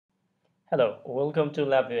Hello, welcome to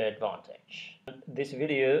LabVIEW Advantage. This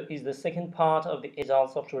video is the second part of the Agile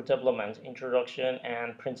Software Development Introduction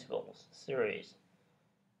and Principles series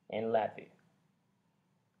in LabVIEW.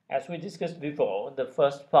 As we discussed before, the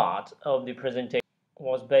first part of the presentation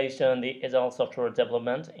was based on the Agile software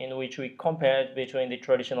development, in which we compared between the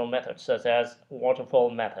traditional methods such as waterfall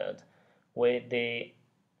method with the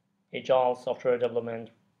Agile software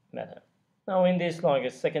development method. Now in this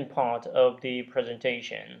second part of the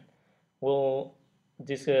presentation, we'll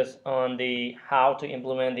discuss on the how to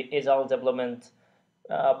implement the Agile development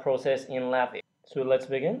process in LabVIEW. So let's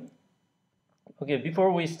begin. Okay,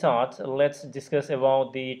 before we start, let's discuss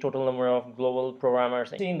about the total number of global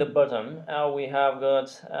programmers. See in the bottom, we have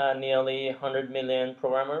got nearly 100 million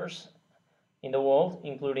programmers in the world,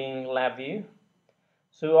 including LabVIEW.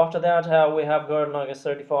 So after that, we have got a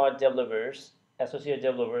certified developers, associate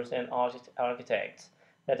developers, and architects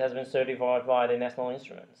that has been certified by the national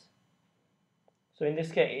instruments. So in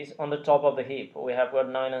this case, on the top of the heap, we have got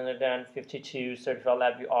 952 Certified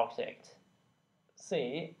LabVIEW Architect.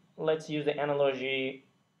 See, let's use the analogy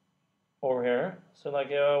over here. So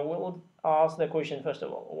we'll ask the question first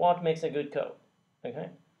of all, what makes a good code? Okay.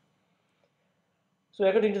 So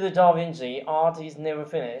according to the Da Vinci, art is never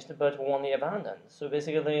finished but only abandoned. So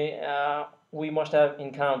basically, we must have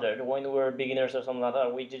encountered when we were beginners or something like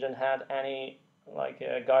that, we didn't have any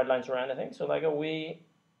guidelines or anything. So we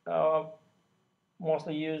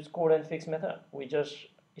mostly use code and fix method. We just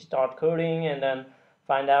start coding and then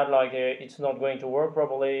find out it's not going to work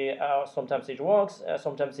properly. Sometimes it works,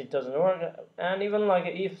 sometimes it doesn't work, and even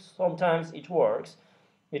if sometimes it works,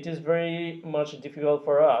 it is very much difficult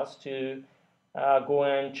for us to go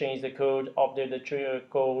and change the code, update the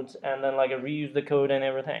codes, and then reuse the code and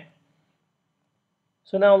everything.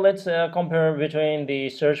 So now let's compare between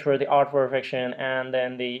the search for the art perfection and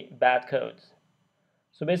then the bad codes.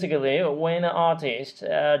 So basically, when an artist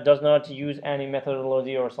does not use any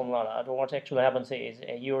methodology or something like that, what actually happens is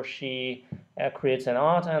he or she creates an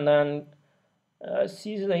art and then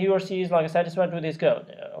he or she is satisfied with his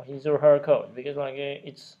code, his or her code, because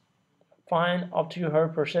it's fine up to her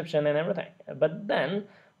perception and everything. But then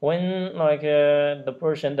when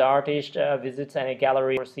the artist visits any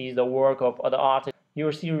gallery or sees the work of other artists, he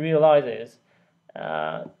or she realizes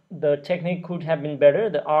the technique could have been better,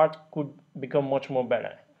 the art could become much more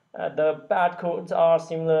better. The bad codes are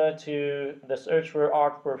similar to the search for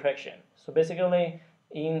art perfection. So basically,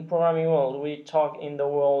 in programming world, we talk in the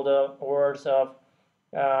words of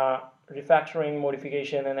refactoring,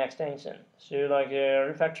 modification, and extension. So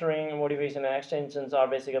refactoring, modification, and extensions are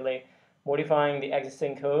basically modifying the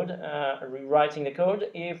existing code, rewriting the code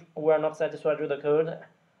if we're not satisfied with the code,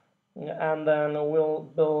 and then we'll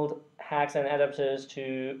build hacks and adapters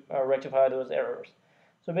to rectify those errors.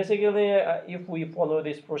 So basically, if we follow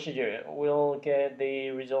this procedure, we'll get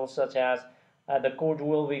the results such as the code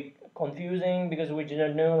will be confusing because we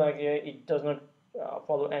didn't know it does not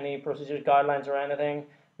follow any procedure guidelines or anything.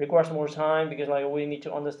 Requires more time because we need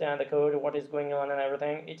to understand the code, what is going on and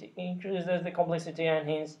everything. It increases the complexity and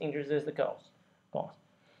hence increases the cost.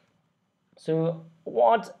 So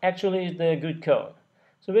what actually is the good code?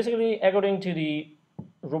 So basically, according to the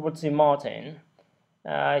Robert C. Martin,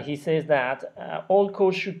 he says that old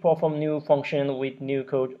code should perform new function with new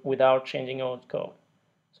code without changing old code.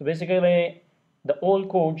 So basically, the old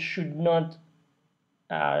code should not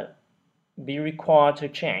be required to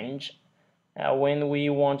change when we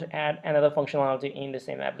want to add another functionality in the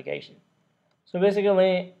same application. So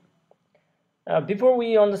basically, before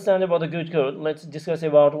we understand about the good code, let's discuss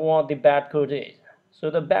about what the bad code is. So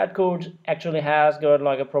the bad code actually has got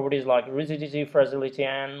properties like rigidity, fragility,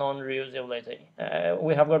 and non-reusability.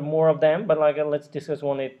 We have got more of them, but let's discuss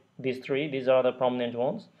only these three. These are the prominent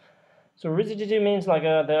ones. So rigidity means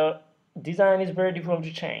the design is very difficult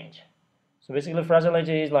to change. So basically,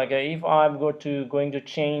 fragility is if I'm going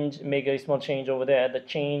to make a small change over there, the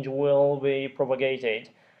change will be propagated,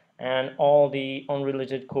 and all the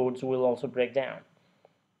unrelated codes will also break down.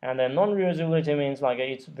 And then non-reusability means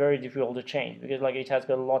it's very difficult to change because it has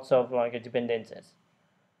got lots of dependencies.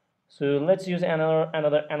 So let's use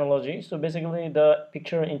another analogy. So basically, the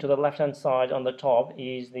picture into the left-hand side on the top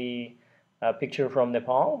is the picture from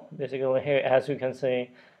Nepal. Basically, here, as you can see,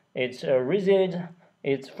 it's rigid,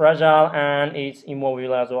 it's fragile, and it's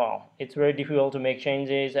immobile as well. It's very difficult to make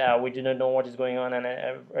changes. We do not know what is going on, and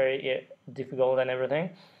very difficult and everything.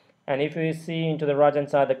 And if you see into the right-hand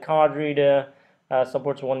side, the card reader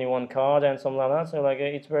supports only one card and something like that. So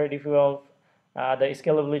it's very difficult. The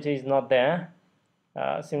scalability is not there.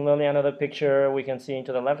 Similarly, another picture we can see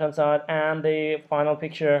into the left-hand side, and the final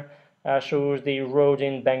picture shows the road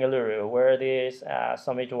in Bangalore where this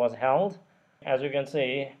summit was held. As you can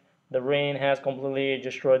see, the rain has completely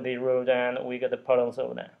destroyed the road and we got the puddles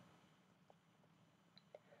over there.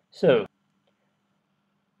 So,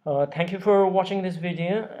 thank you for watching this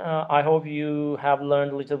video. I hope you have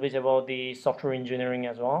learned a little bit about the software engineering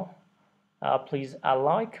as well. Please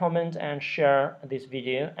like, comment, and share this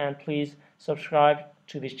video, and please subscribe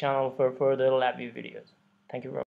to this channel for further LabVIEW videos. Thank you very much.